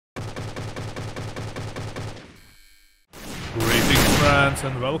Greetings friends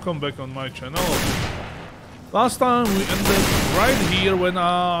and welcome back on my channel. Last time we ended right here when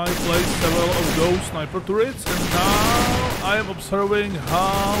I placed several of those sniper turrets, and now I am observing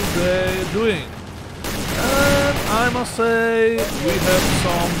how they're doing. And I must say we have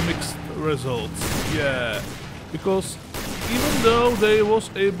some mixed results. Yeah, because even though they was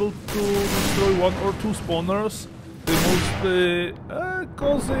able to destroy one or two spawners, they mostly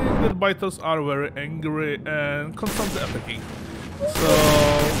causing that biters are very angry and constantly attacking. So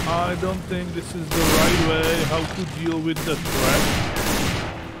I don't think this is the right way how to deal with the threat.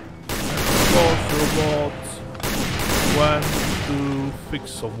 And of course robots went to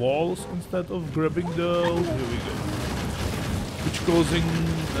fix some walls instead of grabbing those. Here we go. Which causing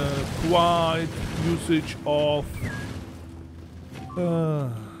quite usage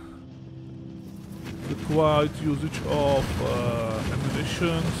of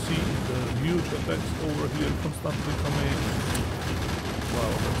ammunition. See the huge attacks over here constantly coming.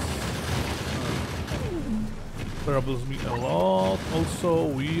 Wow, that troubles me a lot. Also,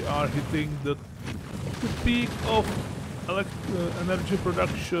 we are hitting the peak of energy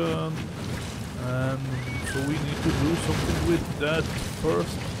production, and so we need to do something with that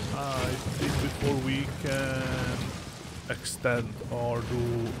first, I think, before we can extend or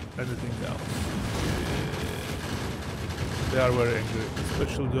do anything else. They are very angry,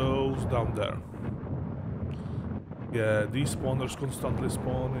 especially those down there. Yeah, these spawners constantly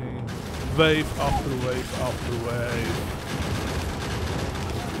spawning, wave after wave after wave.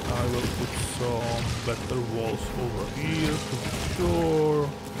 I will put some better walls over here to be sure.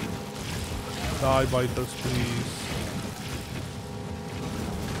 Die biters, please.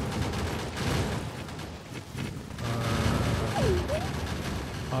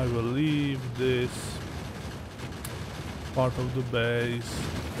 I will leave this part of the base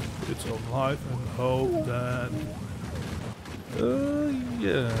its own life and hope that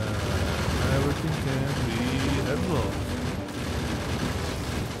yeah, everything can be handled.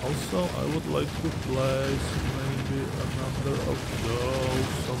 Also, I would like to place maybe another of those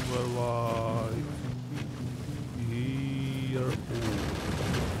somewhere like here or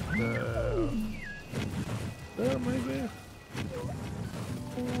there. There maybe?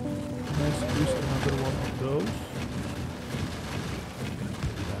 Let's use another one of those.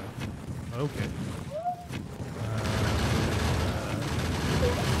 Okay.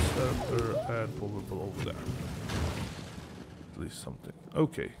 And powerful over there. At least something.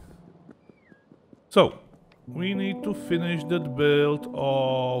 Okay. So we need to finish that build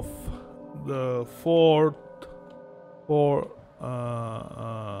of the fourth power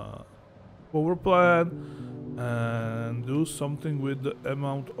plant and do something with the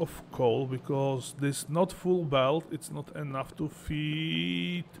amount of coal, because this not full belt, it's not enough to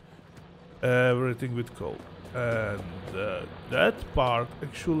feed everything with coal. And that part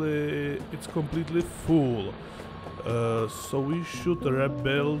actually it's completely full, so we should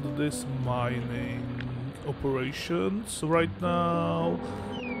rebuild this mining operations right now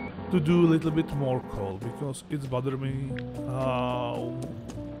to do a little bit more coal, because it's bothering me how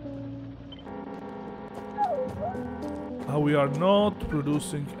we are not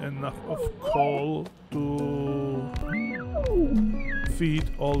producing enough of coal to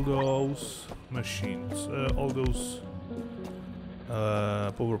feed all those machines, all those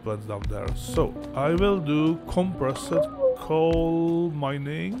power plants down there. So I will do compressed coal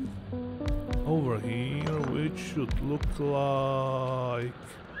mining over here, which should look like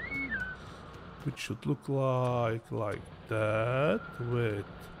that, with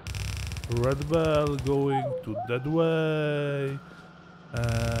red bell going to that way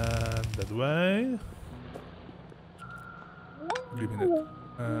and that way. Give me that.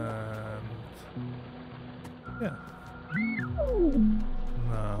 And yeah.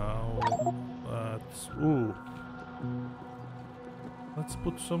 Now let's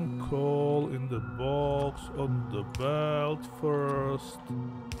put some coal in the box on the belt first.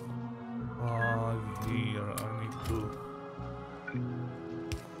 Here I need to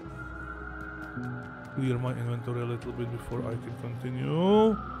clear my inventory a little bit before I can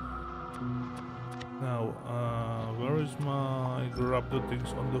continue. Now, where is my grab the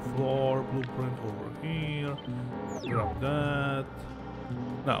things on the floor? Blueprint over here. Grab that.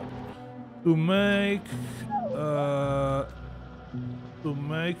 Now, to make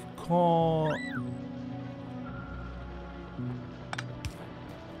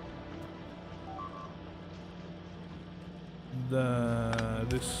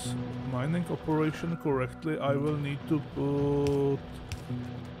this mining operation correctly, I will need to put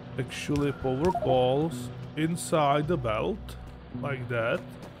actually power poles inside the belt like that.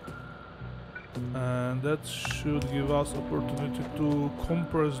 And that should give us opportunity to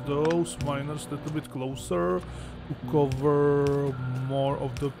compress those miners a little bit closer to cover more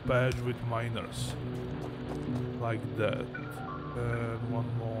of the patch with miners. Like that. And one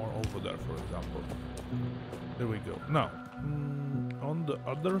more over there, for example. There we go. Now, on the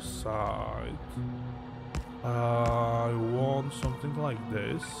other side, I want something like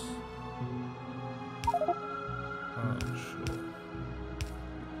this. Sure.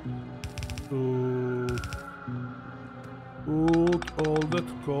 To put all that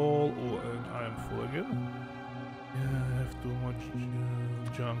coal. Oh, and I am full again. Yeah, I have too much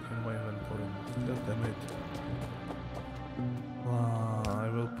junk in my inventory. God damn it. I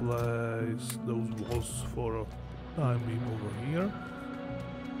will place those walls for a time being over here.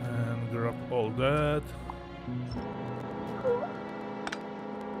 And grab all that.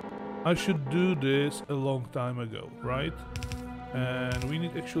 I should do this a long time ago, right? And we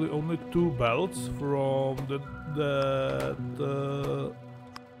need actually only 2 belts from the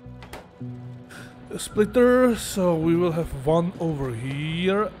splitter, so we will have one over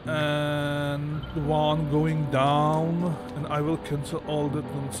here and one going down, and I will cancel all that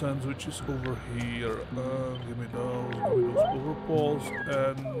nonsense which is over here. Give me those overpoles,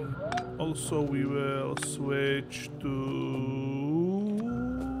 and also we will switch to...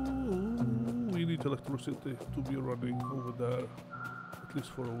 we need electricity to be running over there, at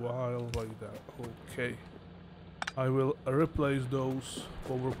least for a while, like that. Okay. I will replace those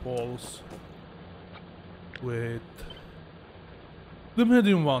power poles with the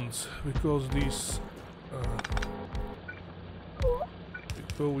medium ones, because these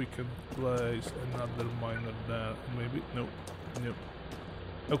so we can place another miner there. Maybe no.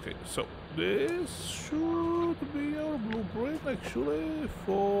 Okay, so this should be our blueprint actually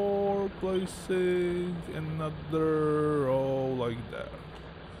for placing another row like that.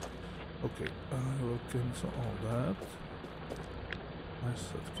 Okay, I will cancel all that. I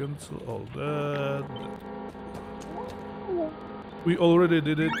said cancel all that. We already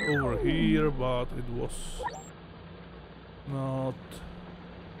did it over here, but it was not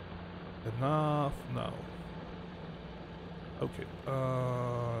enough now. Okay,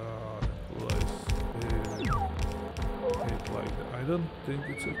 place it like that. I don't think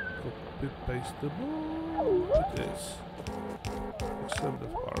it's a copy pastable. It is, except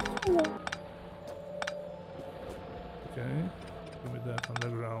that part. Okay, give me that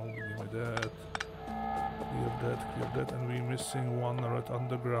underground. Give me that. Clear that, and we're missing one red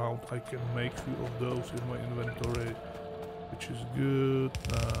underground. I can make few of those in my inventory, which is good.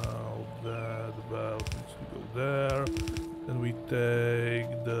 Now that belt needs to go there. Then we take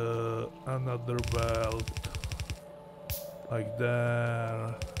the another belt like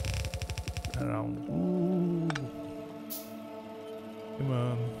there around. Ooh. Come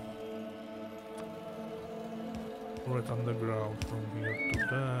on. Red underground from here to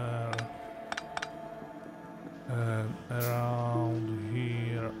there. And around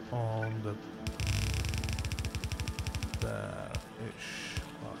here on the there-ish.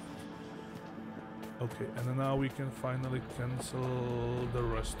 Okay, and now we can finally cancel the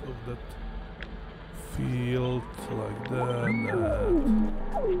rest of that field like that,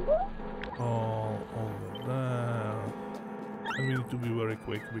 all over there. And we need to be very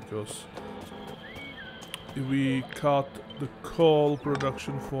quick, because if we cut the coal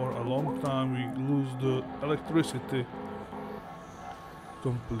production for a long time, we lose the electricity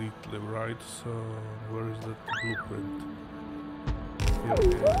completely, right? So where is that blueprint? Here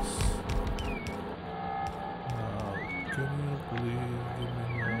it is. Now, can you please give me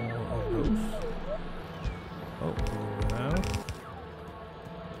more of those? Oh, over there.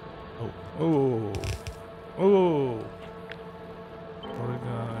 Oh. Sorry,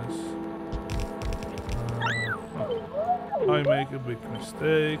 guys. I make a big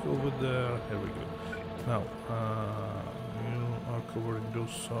mistake over there. Here we go. Now, you are covering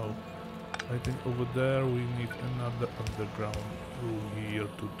those, so I think over there we need another underground through here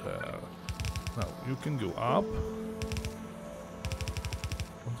to there. Now, you can go up.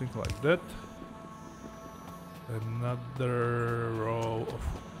 Something like that. Another row of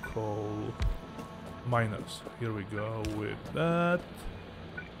coal miners. Here we go with that.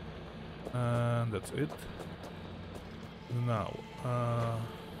 And that's it. Now, let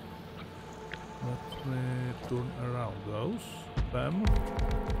me turn around those, them,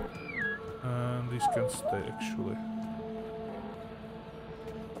 and these can stay actually.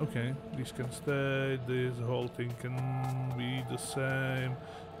 Okay, these can stay, this whole thing can be the same.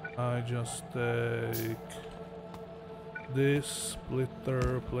 I just take this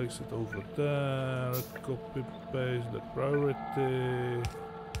splitter, place it over there, copy paste the priority.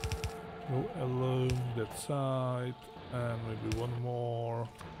 Go a that side, and maybe one more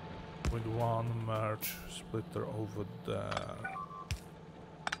with one merge splitter over there.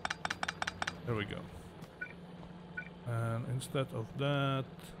 There we go. And instead of that,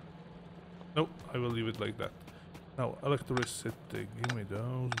 no, I will leave it like that. Now electricity, give me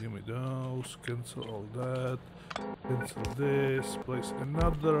those, cancel all that, cancel this, place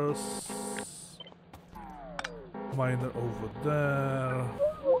another miner over there.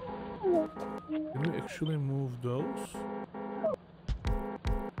 Can we actually move those?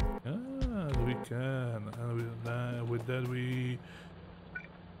 Yes, we can, and with that we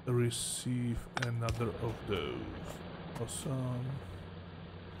receive another of those. Awesome.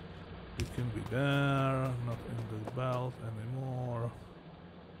 You can be there, not in the belt anymore.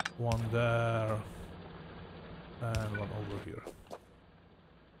 One there, and one over here.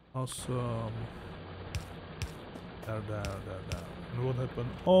 Awesome. There. And what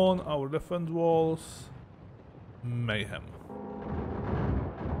happened on our defense walls? Mayhem.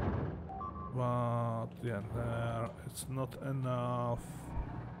 But yeah, there it's not enough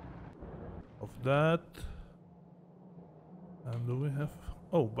of that. And do we have...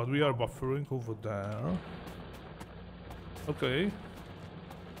 Oh, but we are buffering over there. Okay.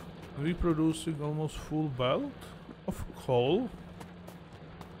 We're producing almost full belt of coal.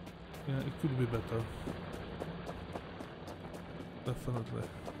 Yeah, it could be better. Definitely.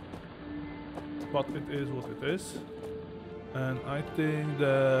 But it is what it is. And I think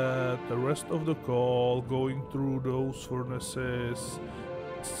that the rest of the coal going through those furnaces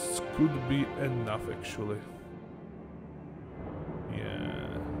could be enough actually.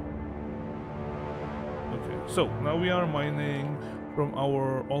 Yeah. Okay, so now we are mining from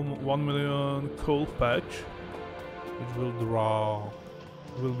our 1 million coal patch, which will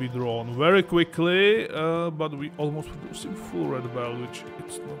be drawn very quickly, but we almost producing full red belt, which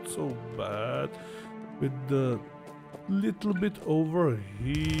it's not so bad. With the little bit over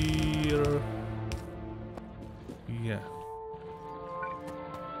here, yeah.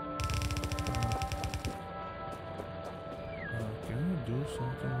 Can we do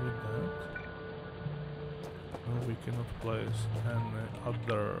something with that? No, we cannot place any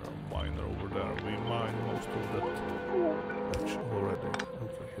other miner over there. We mine most of that patch already.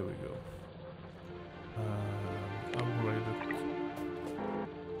 Okay, here we go. Upgrade it.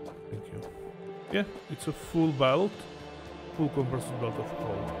 Thank you. Yeah, it's a full belt, full compressed belt of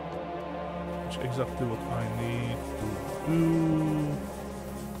coal. Which is exactly what I need to do.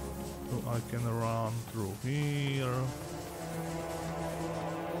 So I can run through here.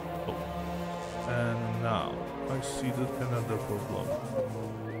 Oh. And now I see that another problem.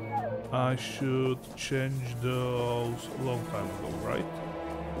 I should change those long time ago, right?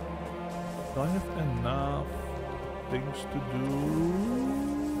 Do I have enough things to do?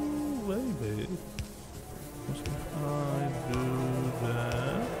 Maybe. Because if I do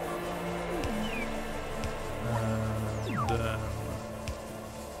that, and then there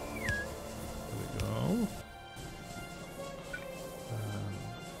we go. And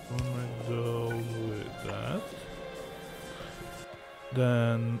we'll make those with that.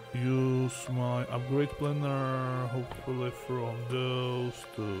 Then use my upgrade planner, hopefully from those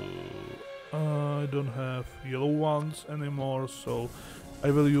to... I don't have yellow ones anymore, so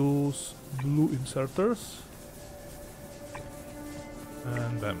I will use blue inserters.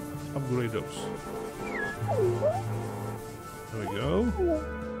 And then upgrade those. There we go.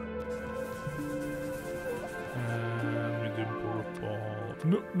 And medium purple.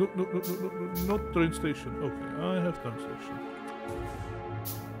 No, not train station. Okay, I have train station.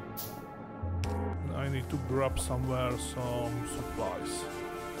 And I need to grab somewhere some supplies.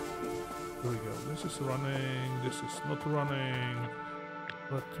 There we go. This is running, this is not running.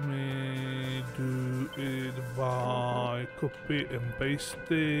 Let me do it by copy and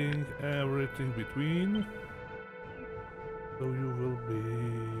pasting everything between. So you will be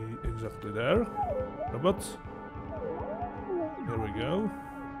exactly there. Robots. There we go.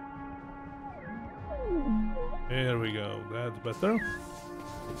 There we go. That's better.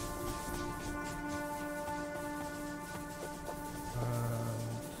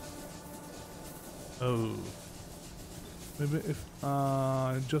 Oh. Maybe if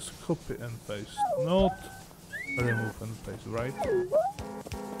I just copy and paste, not remove and paste, right?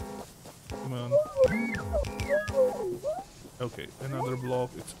 Come on. Okay, another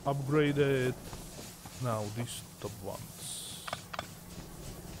block, it's upgraded. Now these top ones.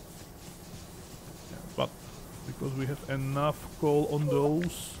 Yeah, but because we have enough coal on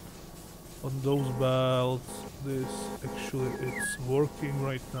those belts, this actually it's working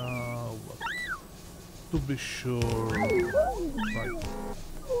right now. But to be sure, right,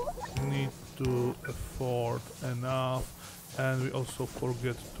 need to afford enough, and we also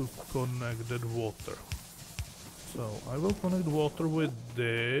forget to connect that water. So I will connect water with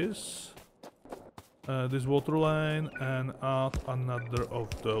this water line and add another of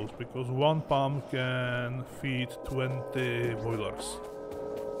those, because one pump can feed 20 boilers.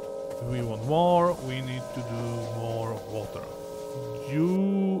 If we want more, we need to do more water.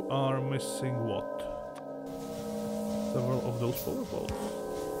 You are missing what? Several of those power poles.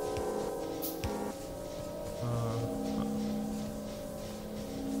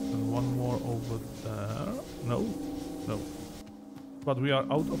 And one more over there. No, no. But we are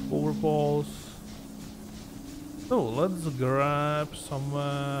out of power poles. So let's grab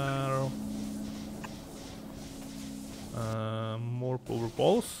somewhere more power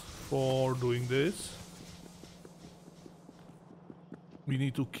poles for doing this. We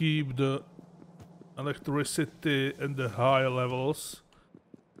need to keep the electricity in the high levels,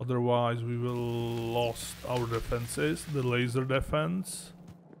 otherwise we will lose our defenses, the laser defense,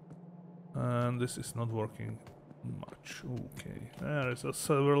 and this is not working much. Okay, there is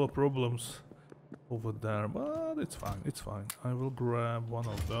several problems over there, but it's fine, it's fine. I will grab one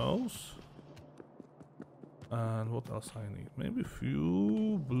of those. And what else I need? Maybe a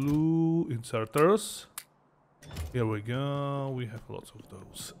few blue inserters. Here we go, we have lots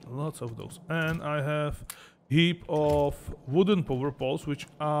of those, and I have heap of wooden power poles which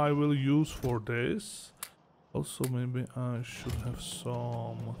I will use for this. Also maybe I should have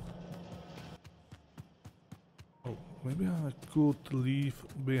some... Oh, maybe I could leave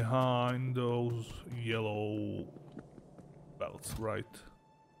behind those yellow belts, right?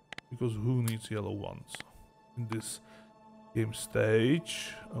 Because who needs yellow ones in this game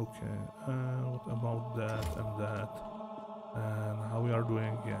stage? Okay, what about that and that? And how we are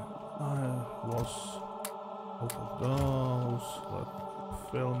doing? Yeah, I was out of those.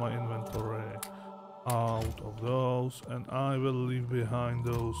 Let's fill my inventory out of those, and I will leave behind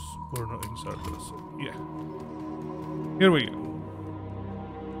those burner inserters. Yeah, here we go.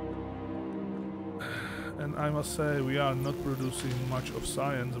 And I must say, we are not producing much of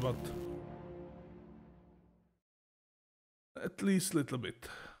science, but at least a little bit.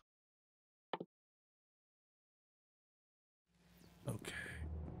 Okay.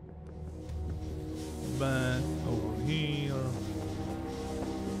 Back over here.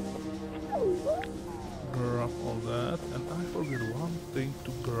 Grab all that. And I forget one thing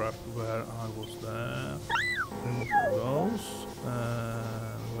to grab where I was there. Remove those.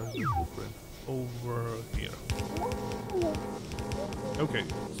 And where's the blueprint? Over here. Okay,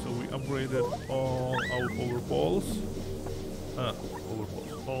 so we upgraded all our power poles.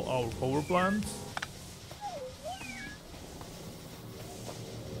 All our power plants.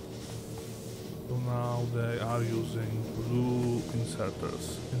 So now they are using blue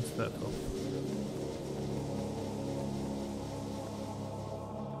inserters instead of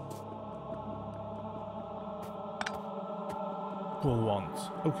coal ones.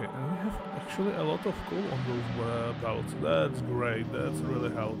 Okay, and we have actually a lot of coal on those belts. That's great, that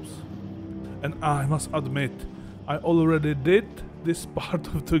really helps. And I must admit, I already did this part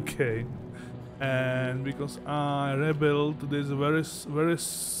of the game, and because I rebuilt this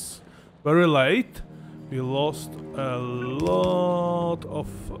very late, we lost a lot of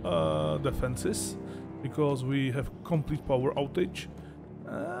defenses because we have complete power outage,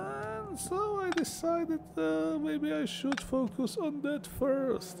 and so I decided maybe I should focus on that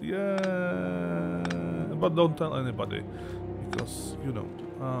first. Yeah, but don't tell anybody, because you know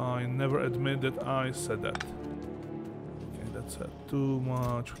I never admit that I said that. That's too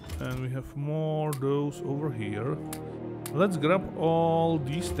much, and we have more those over here. Let's grab all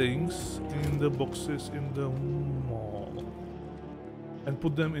these things in the boxes in the mall and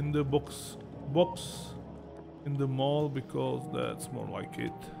put them in the box in the mall, because that's more like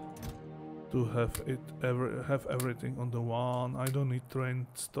it, to have everything on the one. I don't need train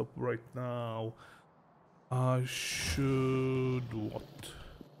stop right now. I should what?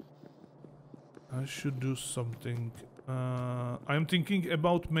 I should do something. I'm thinking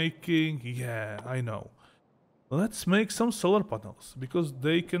about making... Yeah, I know. Let's make some solar panels, because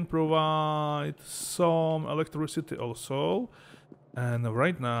they can provide some electricity also. And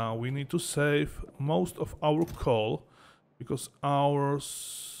right now we need to save most of our coal, because our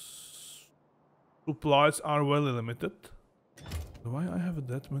supplies are well limited. Why I have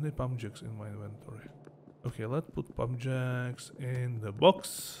that many pump jacks in my inventory? Okay, let's put pump jacks in the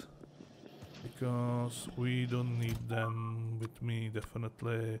box, because we don't need them with me,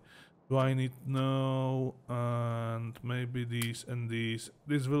 definitely. Do I need? No. And maybe these and these.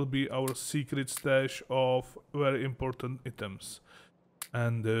 This will be our secret stash of very important items.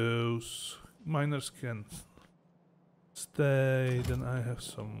 And those miners can stay. Then I have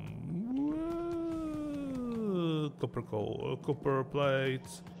some copper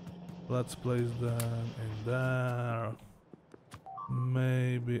plates. Let's place them in there.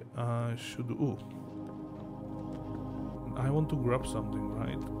 Maybe I should. Ooh. I want to grab something,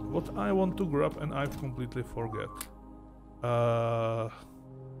 right? What I want to grab and I completely forget.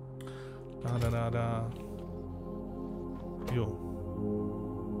 Yo.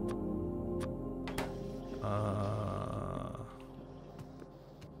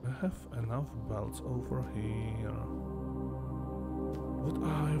 I have enough belts over here. What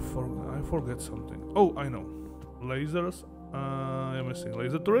I forget something. Oh, I know. Lasers. I'm missing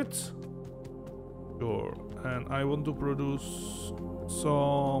laser turrets. Sure. And I want to produce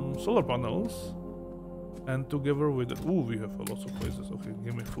some solar panels. And together with it, ooh, we have lots of places. Okay,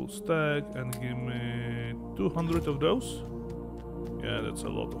 give me full stack and give me 200 of those. Yeah, that's a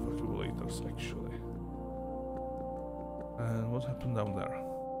lot of accumulators actually. And what happened down there?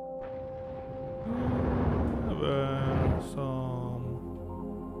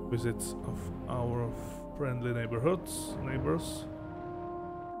 Some visits of our friendly neighbors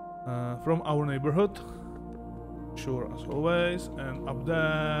from our neighborhood. Sure, as always. And up there,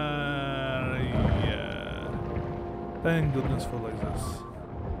 yeah. Thank goodness for lasers.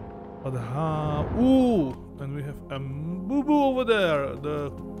 But how? Ooh, and we have a boo-boo over there.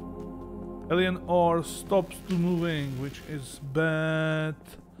 The alien ore stops to moving, which is bad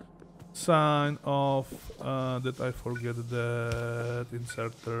sign of that I forget that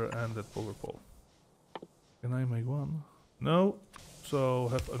inserter and that power pole. Can I make one? No, so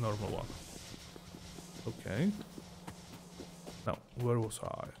have a normal one. Okay. Now, where was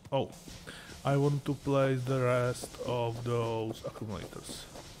I? Oh, I want to place the rest of those accumulators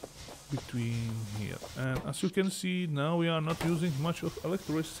between here. And as you can see, now we are not using much of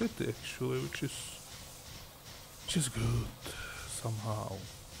electricity actually, which is good somehow.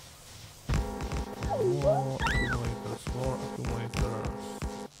 More accumulators, more accumulators,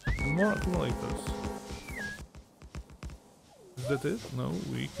 more accumulators. Is that it? No,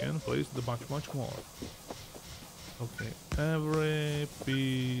 we can place the much more. Okay, every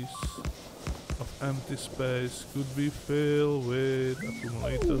piece of empty space could be filled with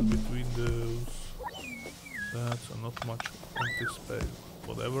accumulators between those. That's not much empty space.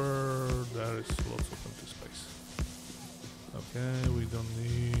 Whatever, there is lots of empty space. Okay, we don't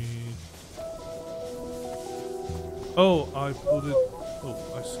need... Oh, I put it... Oh,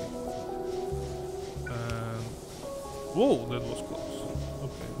 I see. And... Whoa, that was close.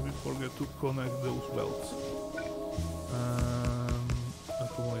 Okay, we forget to connect those belts.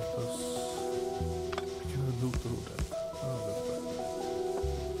 Accumulators. I cannot go through that. Oh, that's bad.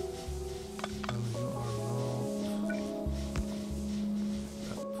 And you are not...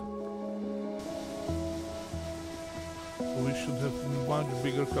 that. We should have much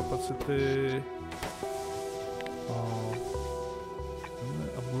bigger capacity. Can I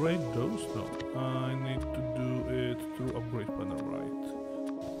upgrade those? No. I need to do it through upgrade panel, right?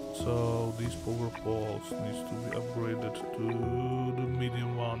 So these power poles needs to be upgraded to the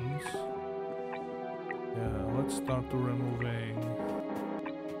medium ones. Yeah, let's start to removing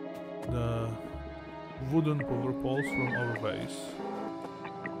the wooden power poles from our base.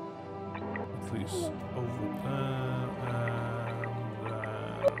 At least over there and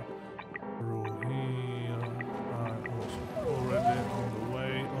there. Through here. I'm also already on the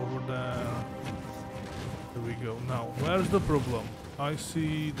way over there. There we go. Now, where's the problem? I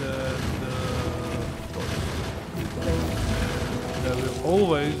see that there will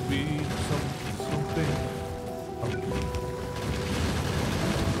always be something.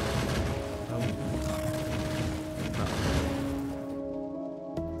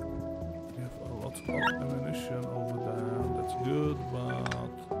 We have a lot of ammunition over there. That's good, but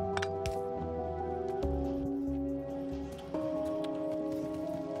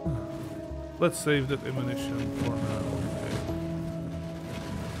let's save that ammunition for now.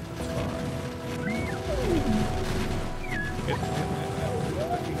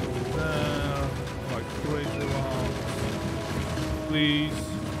 Please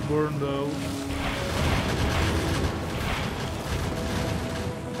burn those.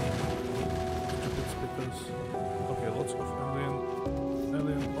 Stupid spitters. Okay, lots of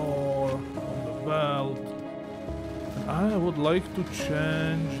alien ore on the belt. And I would like to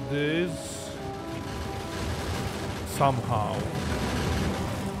change this somehow.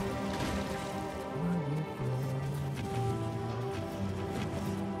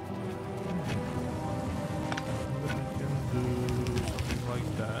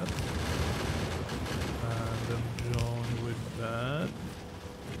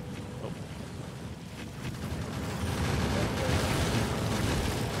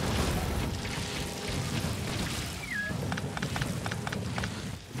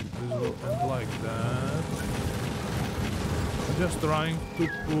 trying to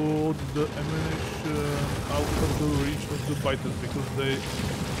put the ammunition out of the reach of the biters because they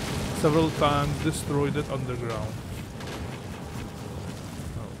several times destroyed it underground.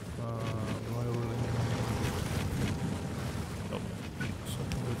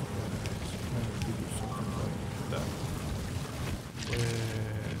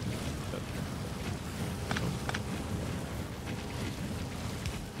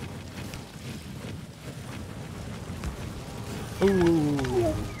 Ooh,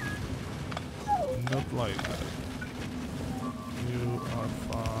 not like that. You are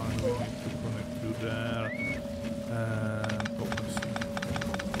fine. We need to connect you there. And oh, I see.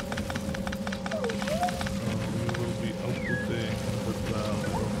 So we will be outputting the bell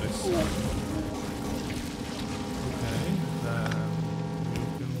from this side. Okay, then you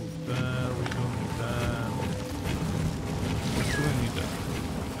can move there. We don't need that. We still need that.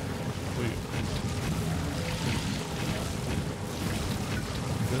 Wait.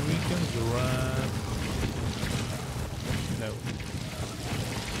 Then we can grab... No.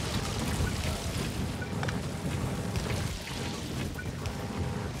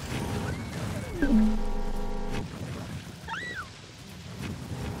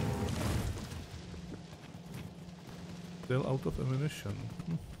 Still out of ammunition.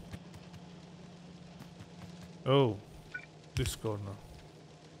 Oh, this corner.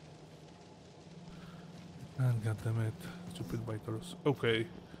 And goddammit, stupid biters. Okay,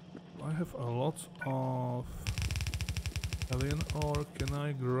 I have a lot of alien ore. Can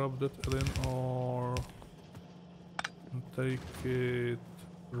I grab that alien ore and take it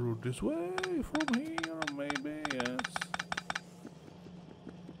through this way from here? Maybe, yes.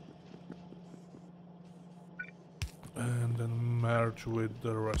 And then merge with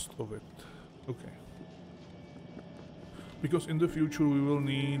the rest of it. Okay. Because in the future we will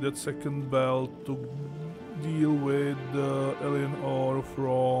need that second belt to deal with the alien ore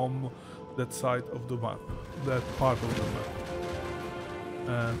from that side of the map, that part of the map.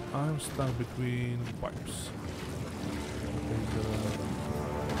 And I'm stuck between pipes.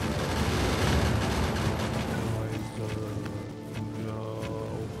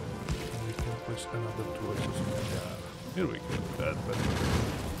 We can press another choices. Yeah, here we go. That better.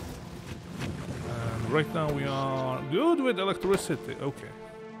 And right now we are good with electricity. Okay.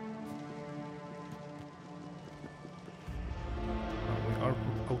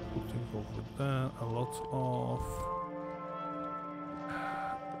 Outputting over there a lot of,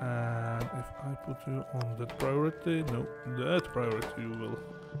 and if I put you on that priority, no, that priority you will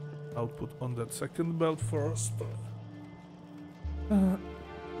output on that second belt first.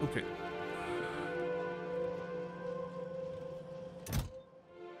 Okay.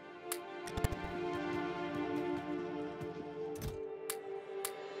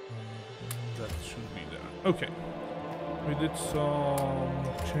 That should be there. Okay. We did some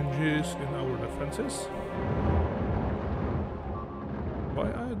changes in our defenses. Why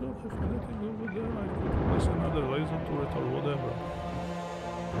I don't have anything over there? I could place another laser turret or whatever.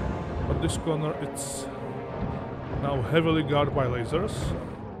 But this corner, it's now heavily guarded by lasers.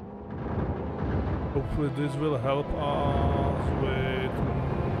 Hopefully this will help us with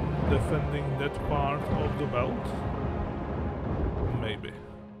defending that part of the belt. Maybe.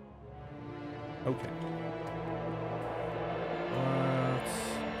 Okay. Let's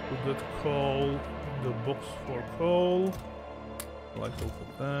put that coal in the box for coal, like over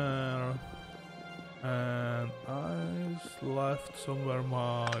there, and I left somewhere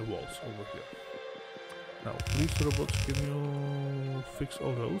my walls over here. Now, please robots, can you fix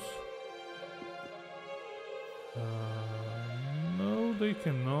all those? No, they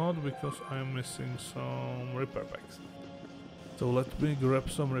cannot because I'm missing some repair packs. So let me grab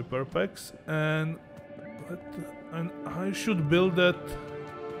some repair packs and I should build that.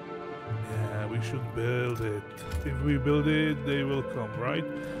 Yeah, we should build it. If we build it, they will come, right?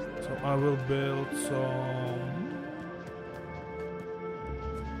 So I will build some...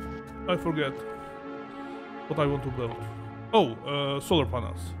 I forget what I want to build. Oh, solar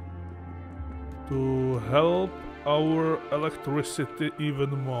panels. To help our electricity even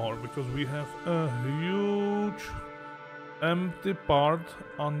more, because we have a huge empty part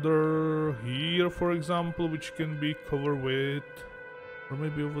under here, for example, which can be covered with, or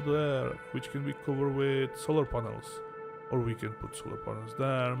maybe over there, which can be covered with solar panels, or we can put solar panels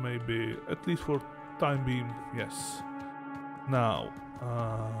there, maybe, at least for time being, yes. Now,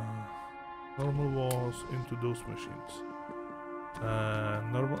 normal walls into those machines,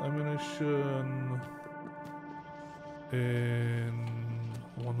 and normal ammunition in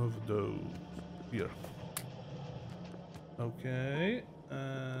one of those here. Okay,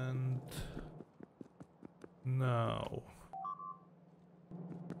 and now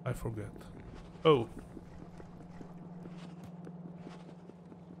I forget. Oh.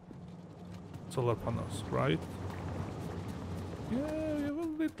 Solar panels, right? Yeah, we have a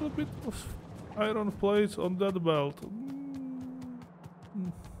little bit of iron plates on that belt.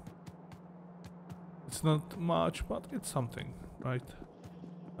 It's not much, but it's something, right?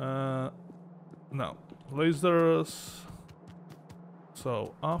 Now, lasers.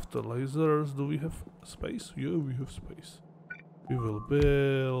 So, after lasers, do we have space? Yeah, we have space. We will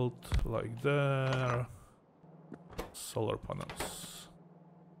build like there. Solar panels.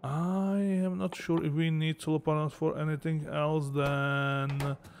 I am not sure if we need solar panels for anything else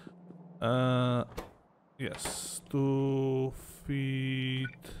than yes, to feed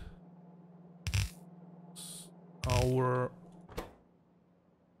our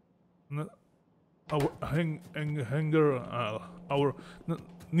hanger, our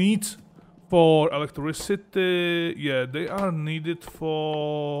needs for electricity. Yeah, they are needed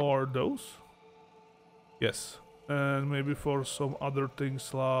for those. Yes, and maybe for some other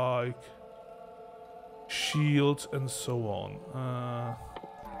things like shields and so on.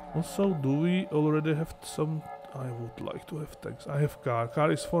 Also, do we already have some? I would like to have tanks. I have car.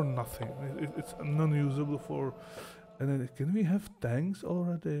 Car is for nothing. It's non-usable for. And then can we have tanks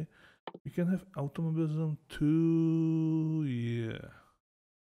already? We can have automobilism too. Yeah.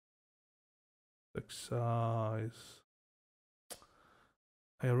 Size.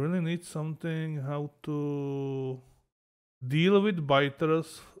 I really need something how to deal with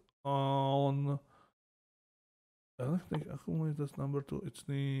biters on. Electric accumulators number 2. It's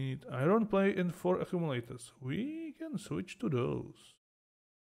need iron plate and 4 accumulators. We can switch to those.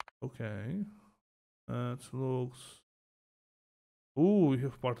 Okay. That looks. Oh, we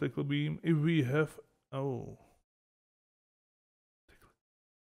have particle beam. If we have. Oh.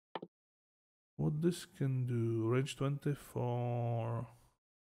 What this can do? Range 24.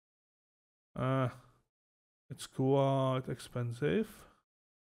 It's quite expensive.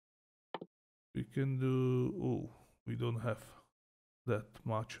 We can do. Oh. We don't have that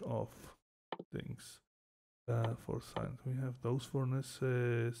much of things for science. We have those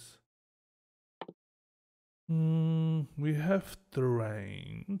furnaces. We have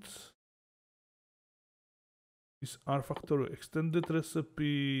terrains. These are Factorio extended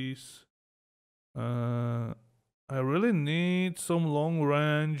recipes. I really need some long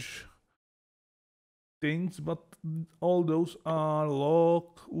range things, but all those are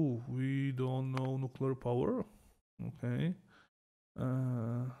locked. Ooh, we don't know nuclear power. Okay.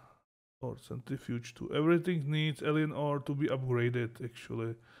 Or centrifuge too. Everything needs alien ore to be upgraded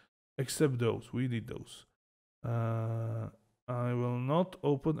actually. Except those. We need those. I will not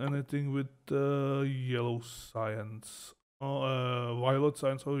open anything with yellow science. Violet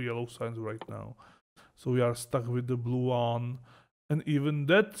science or yellow science right now. So we are stuck with the blue one. And even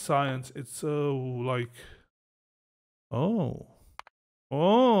that science, it's like... Oh.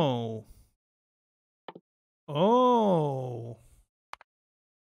 Oh. Oh.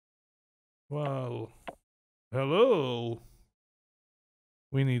 Well. Hello.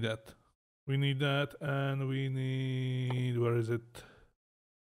 We need that. We need that, and we need... Where is it?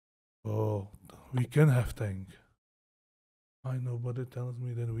 Oh, we can have tank. Why nobody tells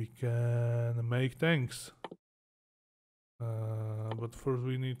me that we can make tanks? But first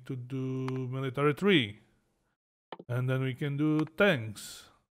we need to do military 3. And then we can do tanks.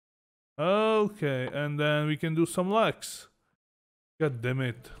 Okay, and then we can do some lags. God damn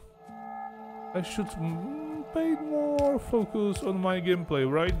it. I should pay more focus on my gameplay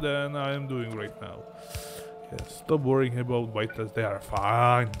right than I am doing right now. Yes, stop worrying about biters. They are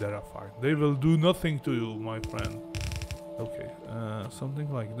fine. They are fine. They will do nothing to you, my friend. Okay,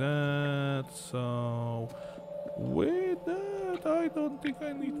 something like that. So, with that, I don't think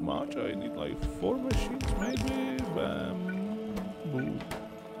I need much. I need like 4 machines, maybe. Bam, boom,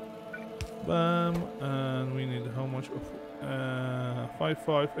 bam, and we need how much of 5,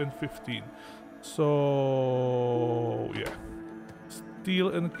 5, and 15. So yeah, steel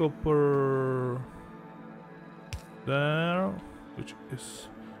and copper there, which is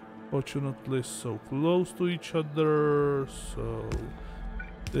fortunately so close to each other. So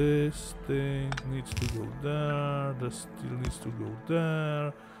this thing needs to go there, the steel needs to go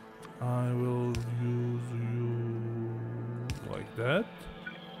there. I will use you like that,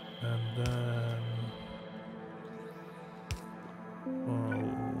 and then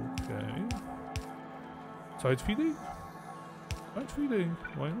okay. Side feeding? Side feeding,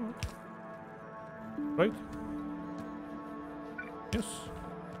 why not? Right? Yes.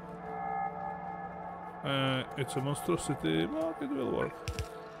 It's a monstrosity, but it will work.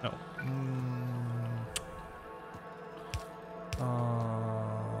 No.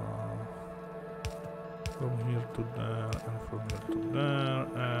 from here to there, and from here to there,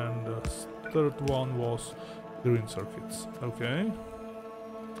 and the third one was green circuits. Okay.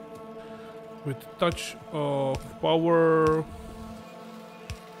 With touch of power,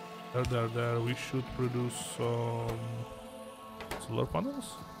 there, we should produce some solar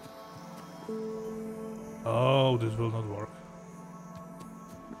panels. Oh, this will not work.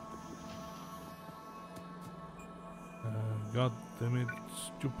 God damn it,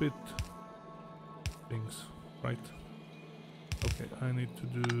 stupid things, right? Okay, I need to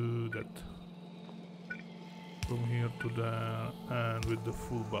do that. From here to there, and with the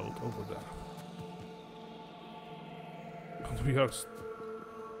full belt over there. And we are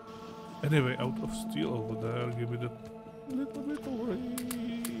anyway out of steel over there. Give me that little bit over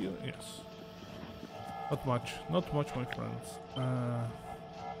here. Yes. Not much, my friends.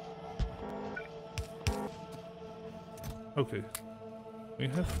 Okay. We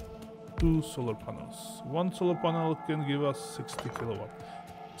have 2 solar panels. One solar panel can give us 60 kilowatt.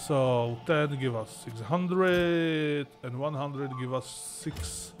 So 10 give us 600 and 100 give us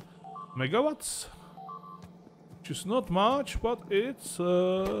 6 megawatts. Which is not much, but it's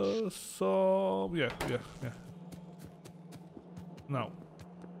so yeah. Now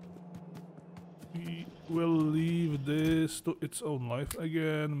we will leave this to its own life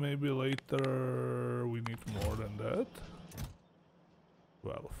again. Maybe later we need more than that.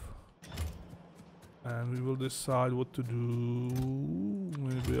 12. And we will decide what to do.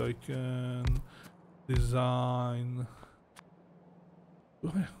 Maybe I can design.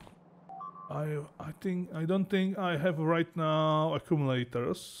 I don't think I have right now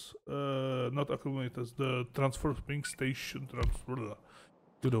accumulators. Not accumulators. The transforming station transfer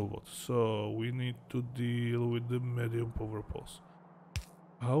to the what. So we need to deal with the medium power poles.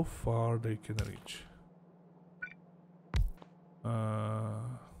 How far they can reach?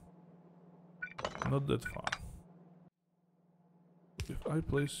 Not that far. If I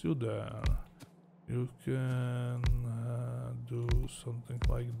place you there, you can do something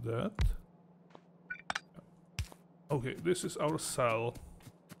like that. Okay, this is our cell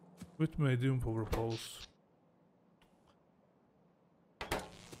with medium power poles.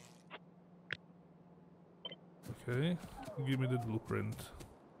 Okay, give me the blueprint.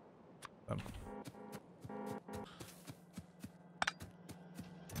 Done.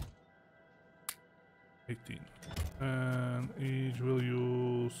 And each will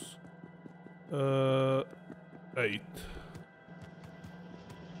use 8.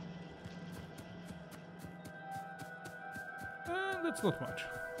 And that's not much.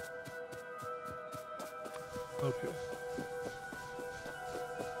 Okay.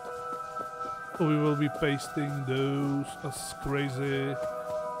 So we will be pasting those as crazy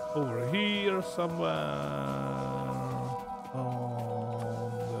over here somewhere.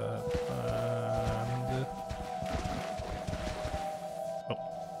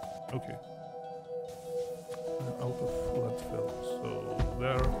 Okay. Out of landfill, so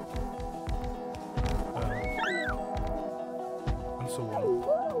there. And so on.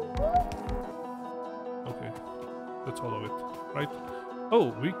 Okay. That's all of it, right? Oh,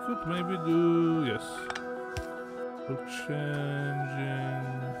 we could maybe do... yes. So changing...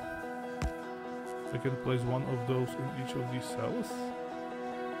 I can place one of those in each of these cells.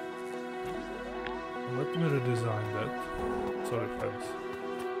 Let me redesign that. Sorry, friends.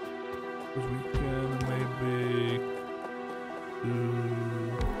 Because we can maybe do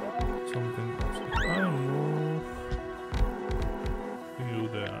something else. If I move you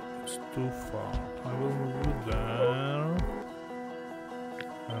there, it's too far. I will move you there,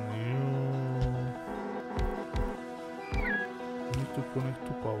 and you need to connect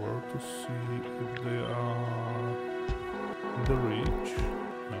to power to see if they are in the reach.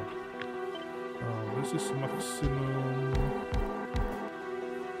 No. Oh, this is maximum.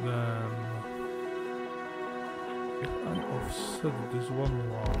 Then if I offset this one,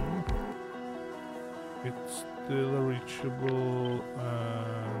 it's still reachable,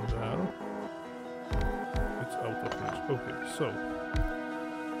 and there it's out of reach. Okay, so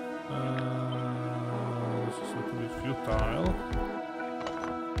this is a little bit futile.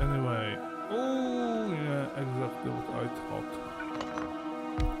 Anyway, oh yeah, exactly what I thought.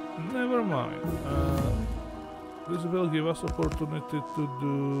 Never mind. This will give us opportunity to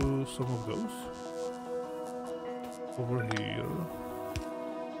do some of those over here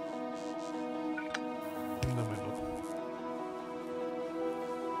in the middle.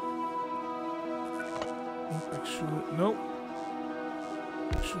 Actually, no.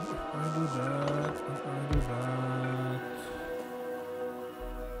 Actually, if I do that, if I do that.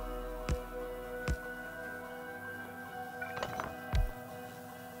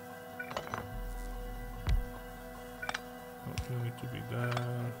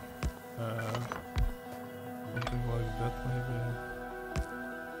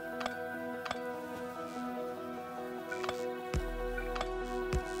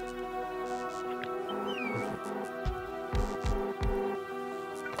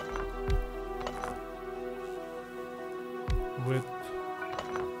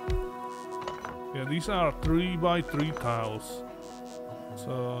 these are 3 by 3 tiles.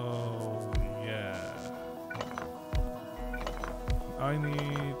 So yeah, I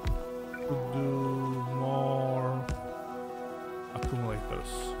need to do more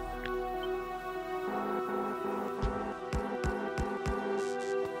accumulators.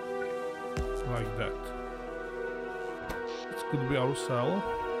 Like that. This could be our cell.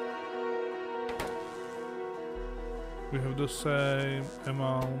 We have the same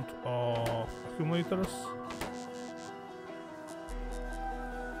amount of accumulators.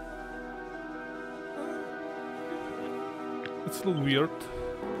 It's a little weird,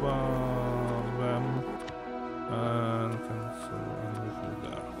 but then and cancel and move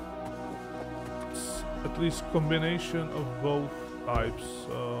there. It's at least combination of both types,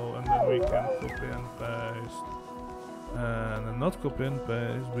 so and then we can copy and paste, and not copy and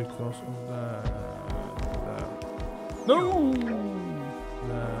paste because of that. There. No!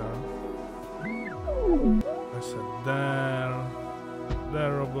 There. I said there.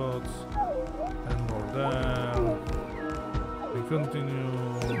 There, robots, and more there. We continue.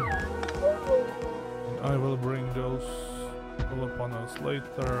 And I will bring those solar panels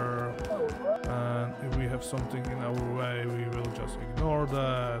later. And if we have something in our way, we will just ignore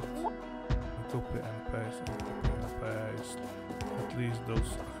that. And copy and paste and copy and paste. At least those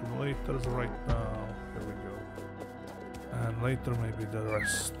accumulators right now. Here we go. And later maybe the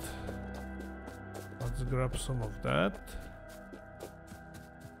rest. Let's grab some of that.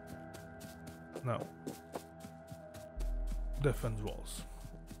 Now. Defense walls.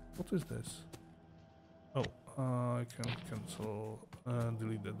 What is this? Oh, I can cancel and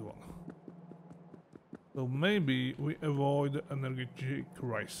delete that one. So maybe we avoid energy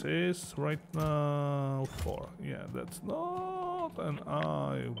crisis right now. 4. Yeah, that's not an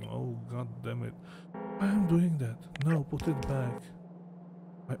eye. Oh, god damn it. I am doing that. No, put it back.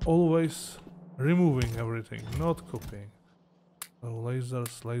 I always removing everything, not copying. So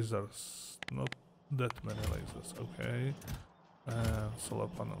lasers, lasers. Not that many lasers, okay. Solar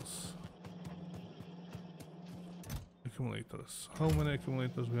panels. Accumulators. How many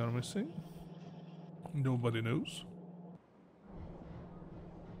accumulators we are missing? Nobody knows.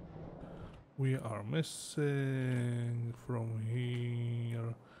 We are missing from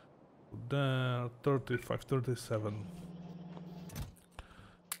here to there 35, 37.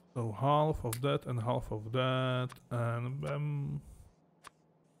 So half of that and half of that, and bam.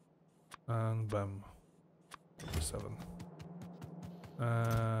 And bam. 37.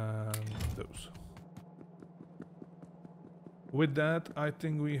 And those. With that, I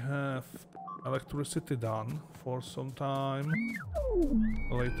think we have electricity done for some time.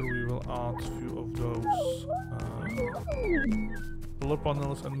 Later we will add a few of those solar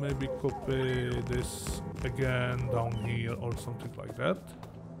panels and maybe copy this again down here or something like that.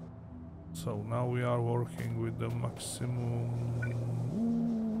 So now we are working with the maximum.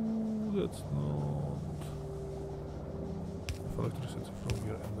 Ooh, that's not electricity from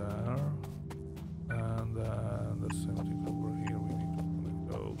here and there. And then the same thing over here. We need to connect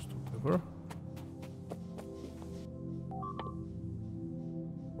those together.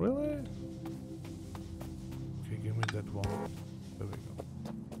 Really? Okay, give me that one. There we go.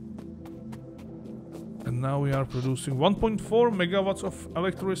 And now we are producing 1.4 megawatts of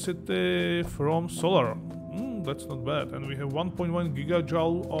electricity from solar. That's not bad. And we have 1.1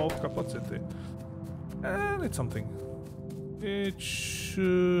 gigajoule of capacity. And it's something. It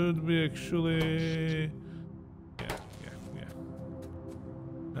should be actually... Yeah.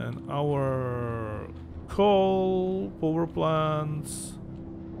 And our coal power plants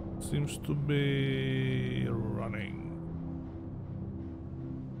seems to be running.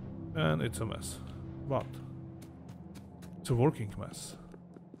 And it's a mess. But it's a working mess.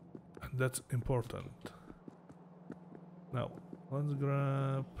 And that's important. Now, let's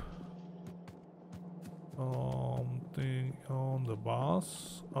grab something on the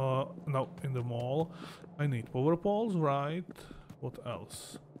bus. No, in the mall. I need power poles, right? What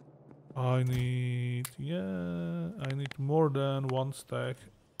else? I need more than one stack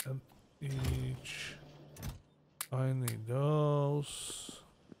at each. I need those.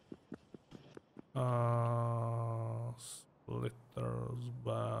 Splitters,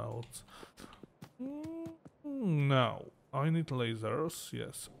 belts. No. I need lasers,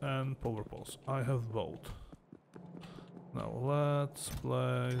 yes, and power poles. I have both. Now let's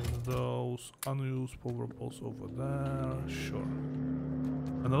place those unused power poles over there. Sure.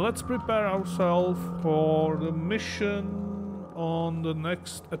 And let's prepare ourselves for the mission on the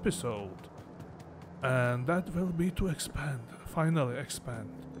next episode. And that will be to expand. Finally expand.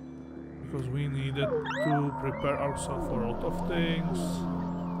 Because we needed to prepare ourselves for a lot of things.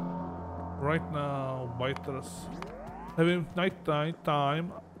 right now, biters having night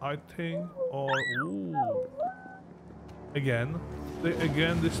time, I think, or ooh, again, they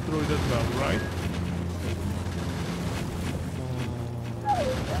again destroyed that bug, right?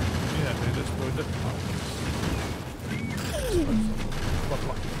 Yeah, they destroyed that bug. But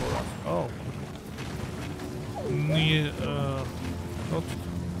lucky for us. Oh, not.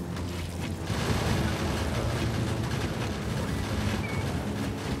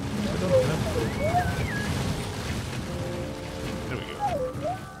 I don't have to. There we go.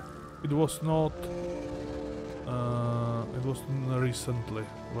 It was not. It was recently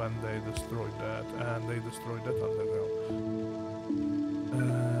when they destroyed that, and they destroyed that underground.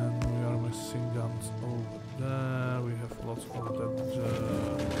 And we are missing guns over there. We have lots of that.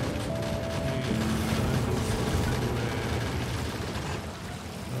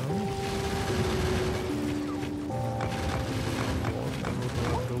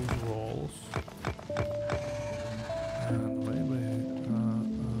 Those walls. And maybe I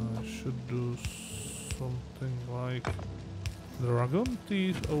should do something like dragon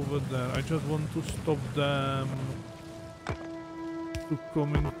teeth over there. I just want to stop them to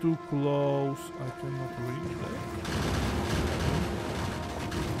coming too close. I cannot reach that.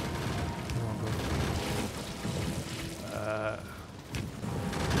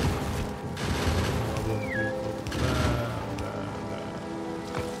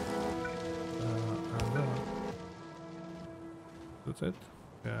 That's it?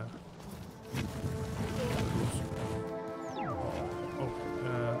 Yeah. Up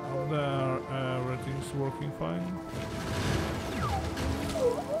there, everything's working fine.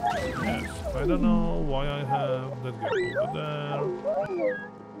 Yes, I don't know why I have that guy over there.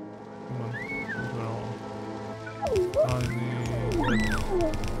 Come on, move around. I need that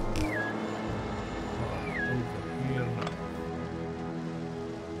over here now.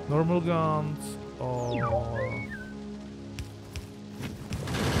 Normal guns or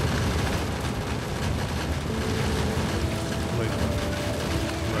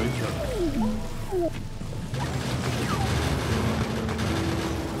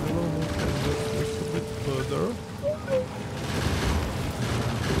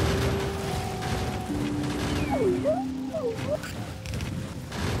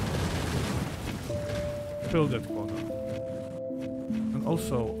fill that corner. And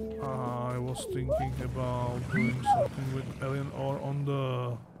also, I was thinking about doing something with alien ore on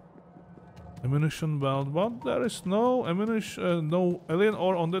the ammunition belt, but there is no ammunition, no alien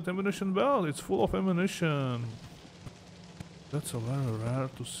ore on that ammunition belt. It's full of ammunition. That's a very rare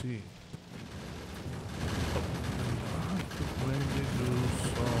to see. I could maybe do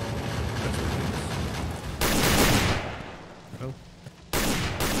some things. No.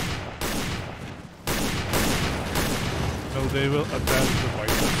 No, they will attack the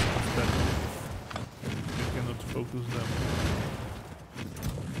fighters instead. You cannot focus them.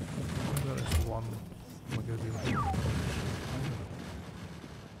 There is one magazine.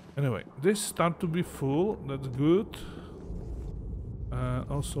 Anyway, this start to be full. That's good.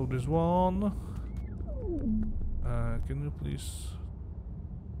 Also this one. Can you please?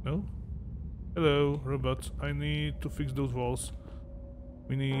 No? Hello, robots. I need to fix those walls.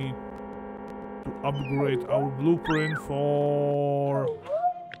 We need to upgrade our blueprint for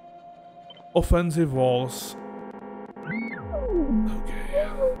offensive walls. Okay,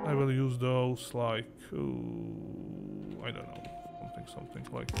 I will use those like I don't know, something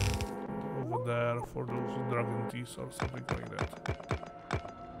like over there for those dragon teeth or something like that.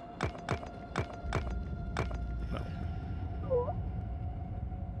 No.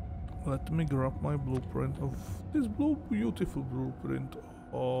 Let me grab my blueprint of this beautiful blueprint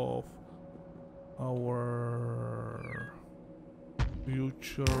of our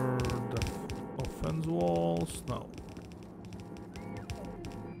future offense walls now.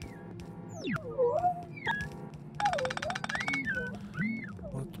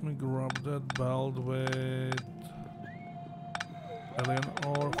 Let me grab that belt with alien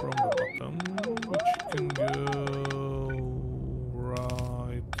ore from the bottom, which can go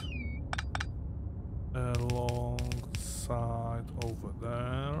right alongside over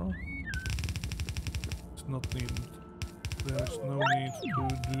there. It's not needed. There's no need to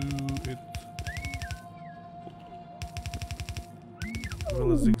do it.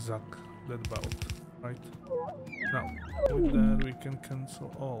 We'll zigzag that belt, right? Now, with that we can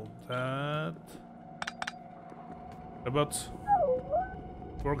cancel all that. But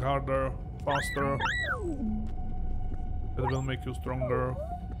work harder, faster. That will make you stronger.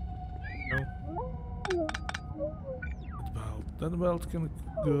 No? That belt can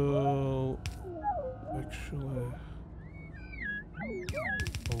go actually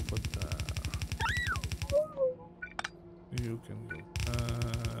over there. You can go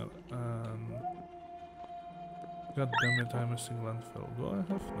there, and... God damn it, I'm missing landfill. Do I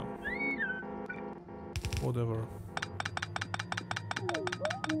have? No. Whatever.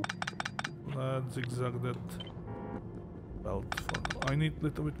 Let's zigzag that belt for now. I need a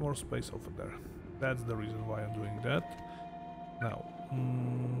little bit more space over there. That's the reason why I'm doing that. Now,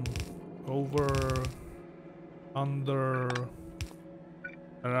 over, under,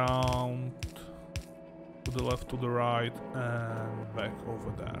 around, to the left, to the right, and back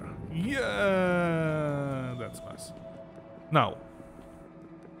over there. Yeah, that's nice. Now,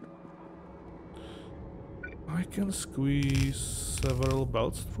 I can squeeze several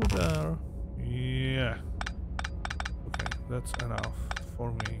belts through there. Yeah. Okay, that's enough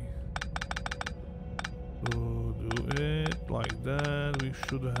for me to do it like that. We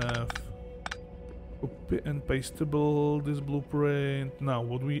should have copy and pastable this blueprint. Now,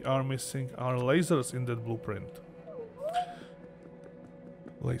 what we are missing are lasers in that blueprint.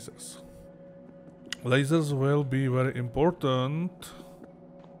 Lasers. Lasers will be very important.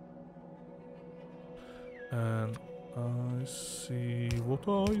 And I see what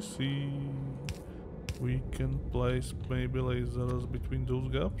I see. We can place maybe lasers between those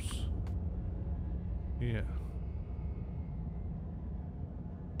gaps. Yeah.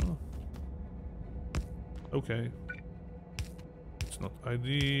 Oh. Okay. It's not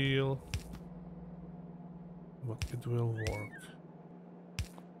ideal, but it will work.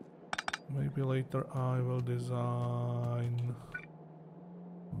 Maybe later I will design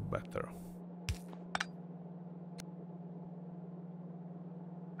better.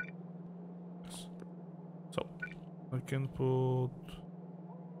 Yes. So I can put...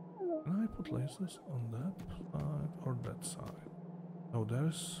 Can I put lasers on that side or that side? Oh,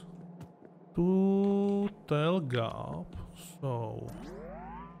 there's two tail gap. So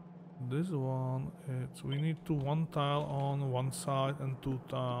this one, we need to one tile on one side and two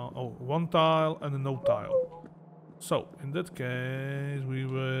tile. Oh, one tile and no tile. So in that case, we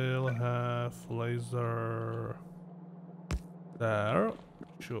will have laser there.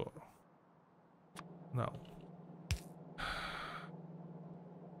 Sure. Now.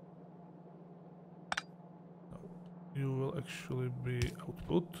 You will actually be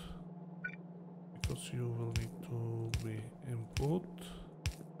output, because you will need to be input.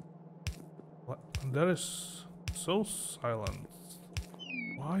 What? There is so silent.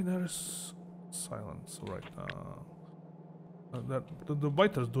 Why there is silence right now? The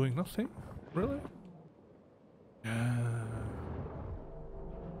biter's doing nothing? Really? Yeah.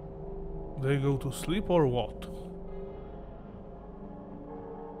 They go to sleep or what?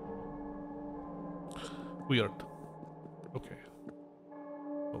 Weird. Okay.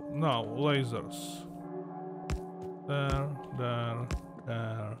 So now lasers. There, there,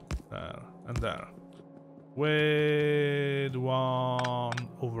 there, there, and there. With one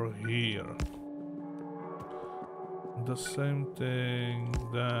over here. The same thing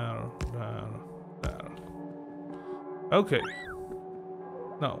there, there, there. Okay.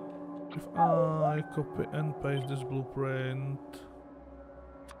 Now, if I copy and paste this blueprint,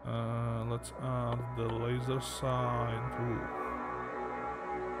 let's add the laser sign. Ooh.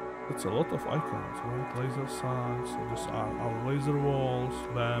 That's a lot of icons, right? Laser signs. So these are our laser walls.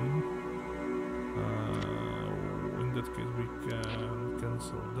 Bam. In that case, we can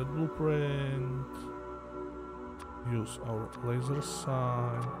cancel that blueprint. Use our laser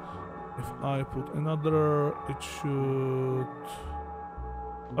sign. If I put another, it should.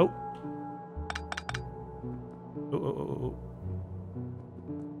 Oh. Oh.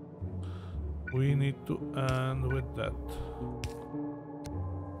 We need to end with that.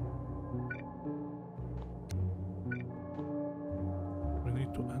 We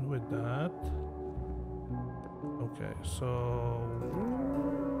need to end with that. Okay, so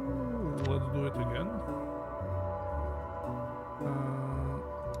let's do it again.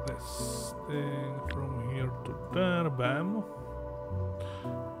 This thing from here to there, bam.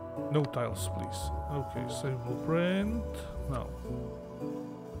 No tiles, please. Okay, save blueprint. Now.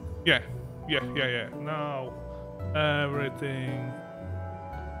 Yeah. Now everything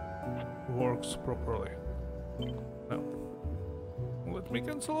works properly. Now, let me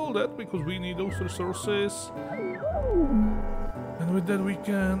cancel all that because we need those resources. And with that we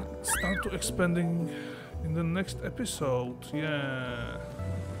can start to expanding in the next episode. Yeah.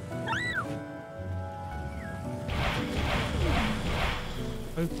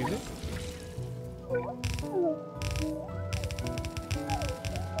 Okay.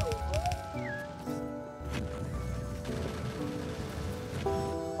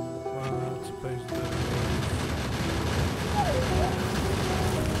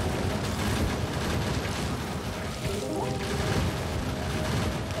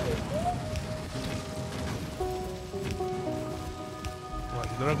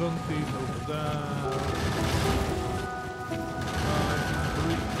 dragon teeth over there.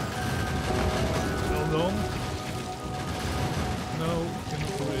 Hold on. No,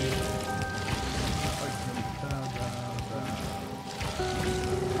 cannot reach. I can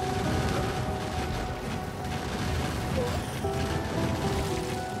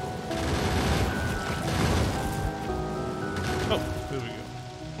oh, here we go.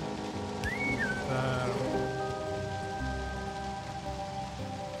 There.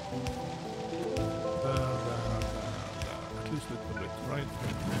 At least a little bit, right?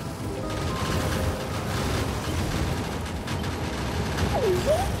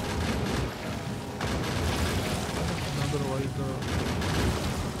 Another rider.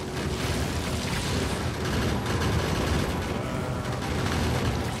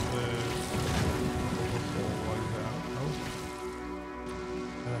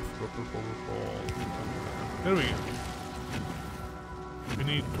 Here we go. We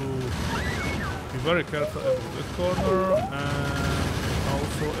need to be very careful about this corner and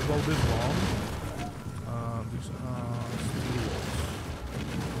also about this one. These are steel walls.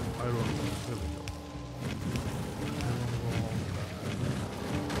 Iron walls. There we go. Iron wall.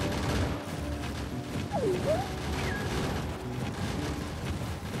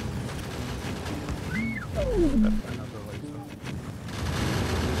 Another laser.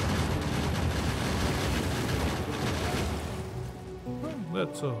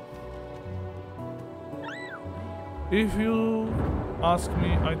 That's all. If you ask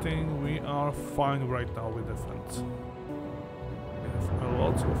me, I think we are fine right now with defense. We have a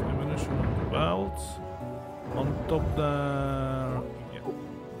lot of ammunition on the belts. On top there. Yeah.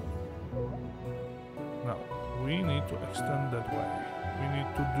 Now, we need to extend that way. We need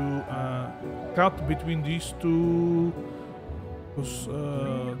to do a cut between these two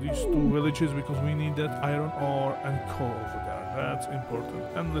villages because we need that iron ore and coal over there. That's important.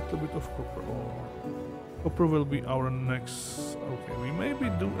 And a little bit of copper ore. Copper will be our next... Okay, we maybe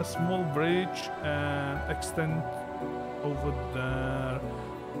do a small bridge and extend over there.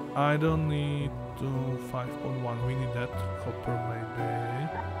 I don't need to 5.1. We need that copper maybe.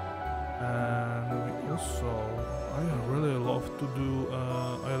 And we also... I really love to do...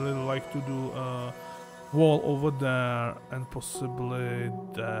 I really like to do a wall over there and possibly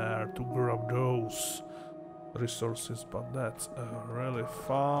there to grab those resources, but that's really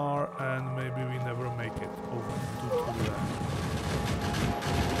far and maybe we never make it over to there.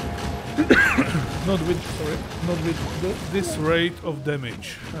 Not with this rate of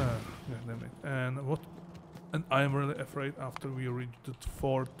damage. Yeah, damn it. And I'm really afraid after we reach the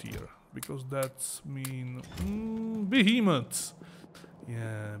 4th tier, because that's mean behemoths.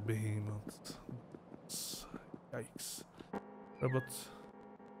 Yeah, behemoths. Yikes. Robots.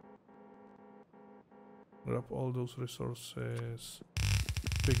 Grab all those resources.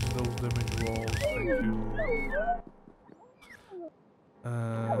 Fix those damage walls, thank you.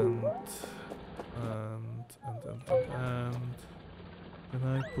 And can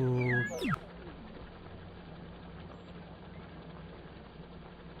I put...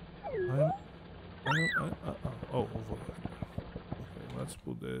 oh, over there. Okay, let's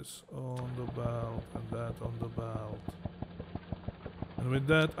put this on the belt and that on the belt. And with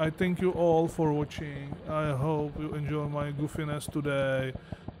that, I thank you all for watching. I hope you enjoy my goofiness today.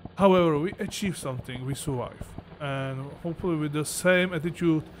 However, we achieved something, we survived. And hopefully with the same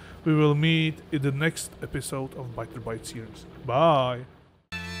attitude, we will meet in the next episode of BB3 series. Bye!